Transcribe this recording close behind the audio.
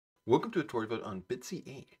Welcome to a tutorial on Bitsy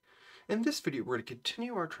 8. In this video, we're going to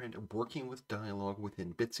continue our trend of working with dialogue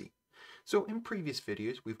within Bitsy. So in previous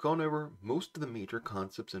videos, we've gone over most of the major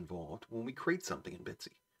concepts involved when we create something in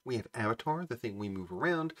Bitsy. We have avatar, the thing we move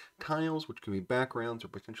around, tiles, which can be backgrounds or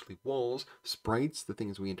potentially walls, sprites, the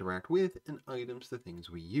things we interact with, and items, the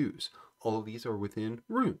things we use. All of these are within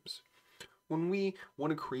rooms. When we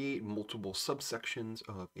want to create multiple subsections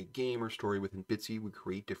of a game or story within Bitsy, we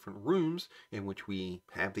create different rooms in which we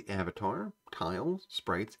have the avatar, tiles,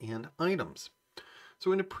 sprites, and items.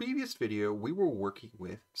 So in a previous video, we were working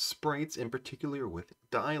with sprites, in particular with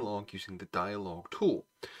dialogue using the dialogue tool.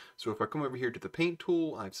 So if I come over here to the paint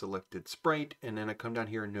tool, I've selected sprite, and then I come down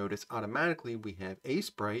here and notice automatically we have a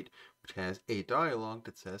sprite which has a dialogue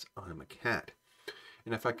that says, "I'm a cat."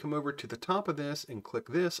 And if I come over to the top of this and click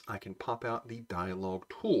this, I can pop out the dialog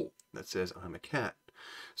tool that says I'm a cat.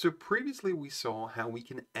 So previously we saw how we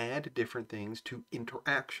can add different things to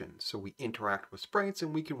interactions. So we interact with sprites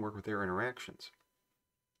and we can work with their interactions.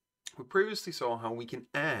 We previously saw how we can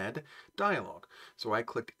add dialogue. So I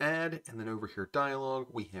clicked add, and then over here dialogue,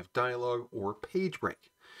 we have dialogue or page break.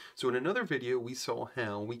 So in another video, we saw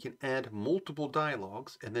how we can add multiple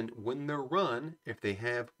dialogues, and then when they're run, if they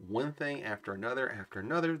have one thing after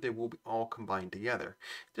another, they will be all combined together.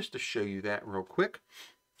 Just to show you that real quick,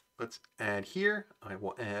 let's add here. I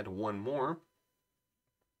will add one more.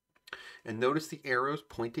 And notice the arrows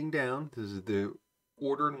pointing down. This is the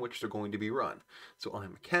order in which they're going to be run. So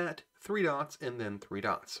I'm a cat, 3 dots, and then 3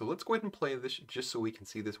 dots. So let's go ahead and play this just so we can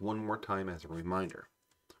see this one more time as a reminder.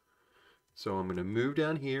 So I'm going to move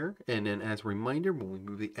down here, and then as a reminder, when we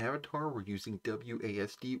move the avatar, we're using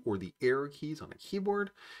WASD or the arrow keys on a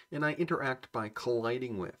keyboard, and I interact by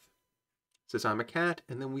colliding with. It says I'm a cat,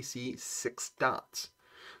 and then we see 6 dots.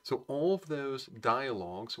 So all of those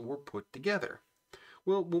dialogues were put together.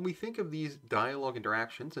 Well, when we think of these dialogue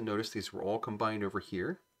interactions, and notice these were all combined over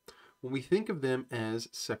here, when we think of them as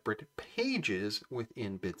separate pages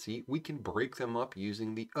within Bitsy, we can break them up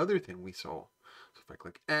using the other thing we saw. So if I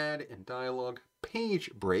click add and dialogue,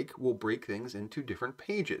 page break will break things into different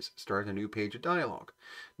pages, start a new page of dialogue.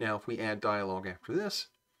 Now if we add dialogue after this,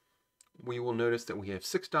 we will notice that we have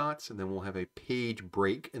 6 dots, and then we'll have a page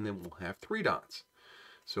break, and then we'll have 3 dots.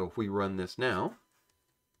 So if we run this now,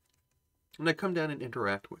 and I come down and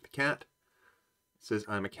interact with the cat, it says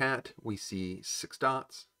I'm a cat, we see 6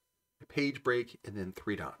 dots, a page break, and then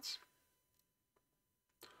 3 dots.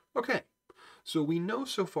 Okay, so we know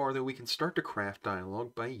so far that we can start to craft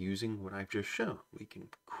dialogue by using what I've just shown. We can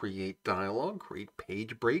create dialogue, create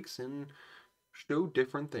page breaks, and show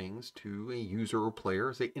different things to a user or player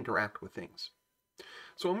as they interact with things.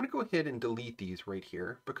 So I'm going to go ahead and delete these right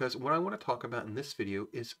here because what I want to talk about in this video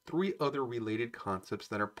is 3 other related concepts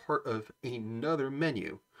that are part of another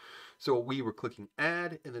menu. So we were clicking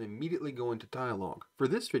add and then immediately go into dialogue. For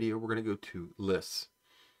this video, we're going to go to lists.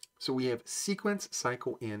 So we have sequence,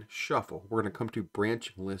 cycle, and shuffle. We're going to come to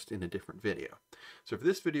branching list in a different video. So for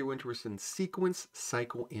this video, we're interested in sequence,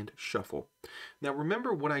 cycle, and shuffle. Now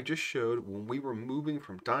remember what I just showed when we were moving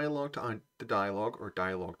from dialogue to dialogue or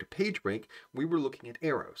dialogue to page break, we were looking at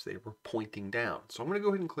arrows. They were pointing down. So I'm going to go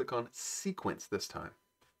ahead and click on sequence this time.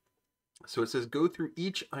 So it says go through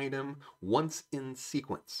each item once in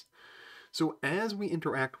sequence. So as we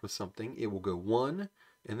interact with something, it will go 1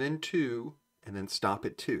 and then 2 and then stop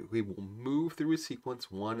at 2. We will move through a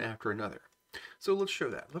sequence one after another. So let's show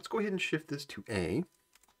that. Let's go ahead and shift this to A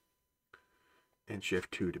and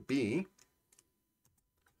shift 2 to B.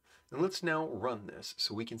 And let's now run this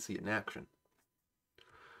so we can see it in action.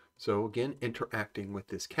 So again, interacting with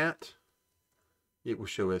this cat, it will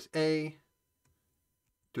show us A,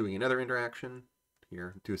 doing another interaction.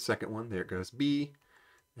 Here, do a second one, there goes B.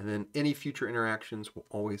 And then any future interactions will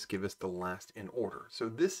always give us the last in order. So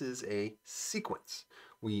this is a sequence.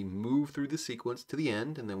 We move through the sequence to the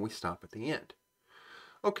end, and then we stop at the end.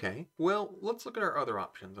 Okay, well, let's look at our other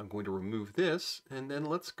options. I'm going to remove this, and then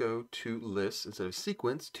let's go to lists instead of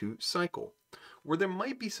sequence to cycle, where there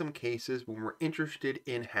might be some cases when we're interested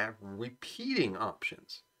in having repeating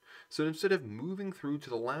options. So instead of moving through to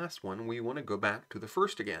the last one, we want to go back to the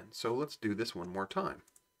first again. So let's do this one more time.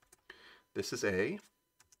 This is A.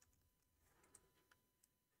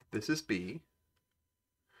 This is B,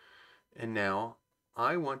 and now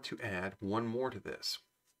I want to add one more to this.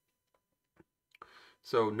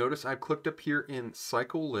 So notice I clicked up here in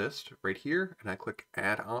cycle list right here, and I click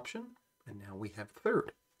add option, and now we have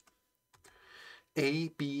third. A,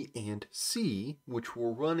 B, and C, which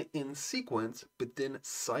will run in sequence, but then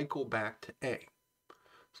cycle back to A.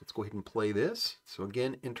 So let's go ahead and play this. So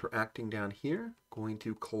again, interacting down here, going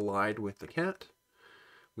to collide with the cat.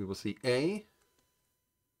 We will see A,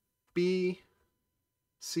 B,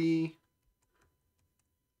 C,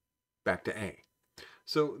 back to A.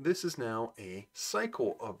 So this is now a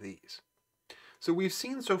cycle of these. So we've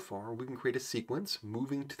seen so far we can create a sequence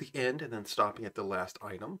moving to the end and then stopping at the last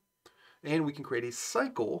item. And we can create a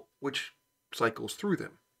cycle which cycles through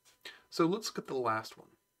them. So let's look at the last one.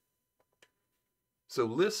 So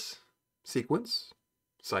list, sequence,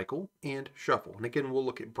 cycle, and shuffle. And again, we'll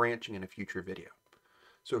look at branching in a future video.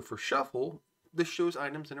 So for shuffle, this shows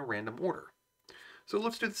items in a random order. So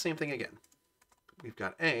let's do the same thing again. We've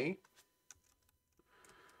got A,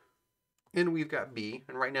 and we've got B,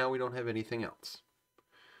 and right now we don't have anything else.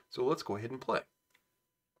 So let's go ahead and play.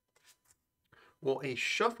 Well, a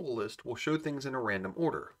shuffle list will show things in a random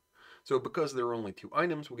order. So because there are only 2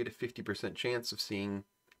 items, we'll get a 50% chance of seeing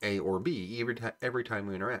A or B every time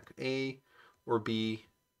we interact. A or B,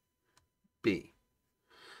 B.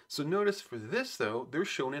 So notice for this though, they're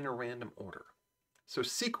shown in a random order. So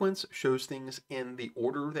sequence shows things in the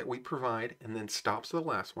order that we provide and then stops at the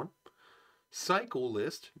last one. Cycle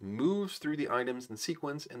list moves through the items in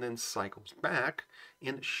sequence and then cycles back,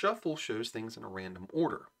 and shuffle shows things in a random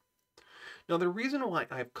order. Now the reason why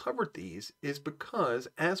I've covered these is because,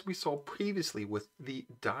 as we saw previously with the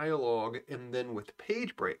dialogue and then with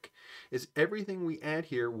page break, is everything we add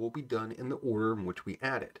here will be done in the order in which we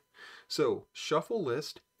add it. So shuffle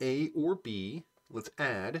list, A or B, let's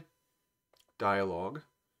add dialogue,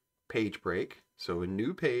 page break. So a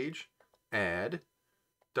new page, add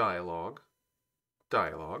dialogue,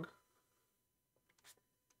 dialogue.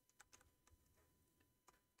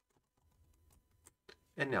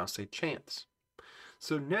 And now say chance.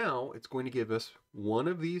 So now it's going to give us one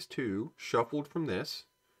of these 2 shuffled from this,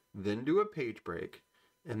 then do a page break,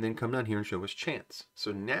 and then come down here and show us chance.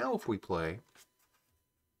 So now if we play,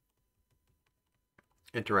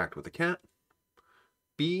 interact with the cat,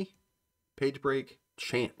 B, page break,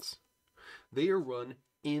 chance. They are run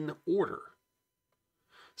in order.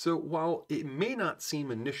 So while it may not seem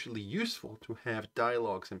initially useful to have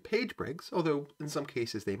dialogues and page breaks, although in some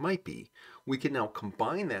cases they might be, we can now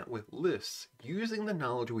combine that with lists using the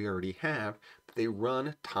knowledge we already have that they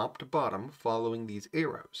run top to bottom following these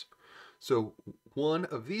arrows. So one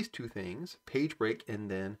of these 2 things, page break and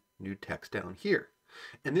then new text down here.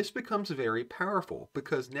 And this becomes very powerful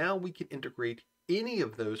because now we can integrate any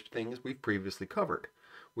of those things we've previously covered.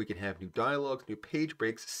 We can have new dialogues, new page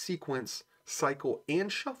breaks, sequence, cycle,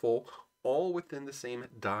 and shuffle all within the same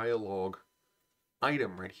dialogue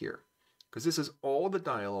item right here, because this is all the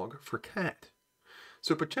dialogue for cat.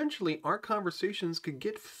 So potentially our conversations could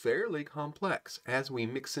get fairly complex as we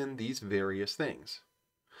mix in these various things.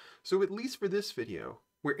 So at least for this video,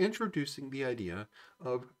 we're introducing the idea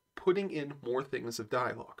of putting in more things of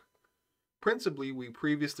dialogue. Principally, we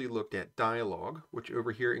previously looked at dialogue, which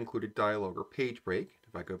over here included dialogue or page break.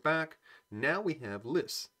 If I go back, now we have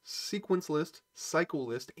lists, sequence list, cycle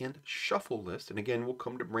list, and shuffle list. And again, we'll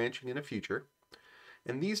come to branching in a future.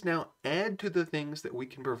 And these now add to the things that we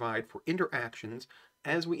can provide for interactions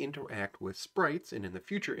as we interact with sprites and in the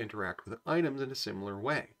future interact with items in a similar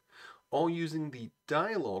way. All using the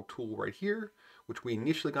dialogue tool right here, which we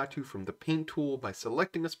initially got to from the paint tool by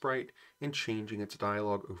selecting a sprite and changing its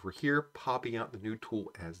dialogue over here, popping out the new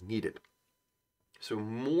tool as needed. So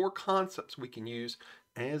more concepts we can use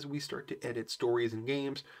as we start to edit stories and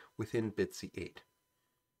games within Bitsy 8.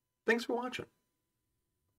 Thanks for watching.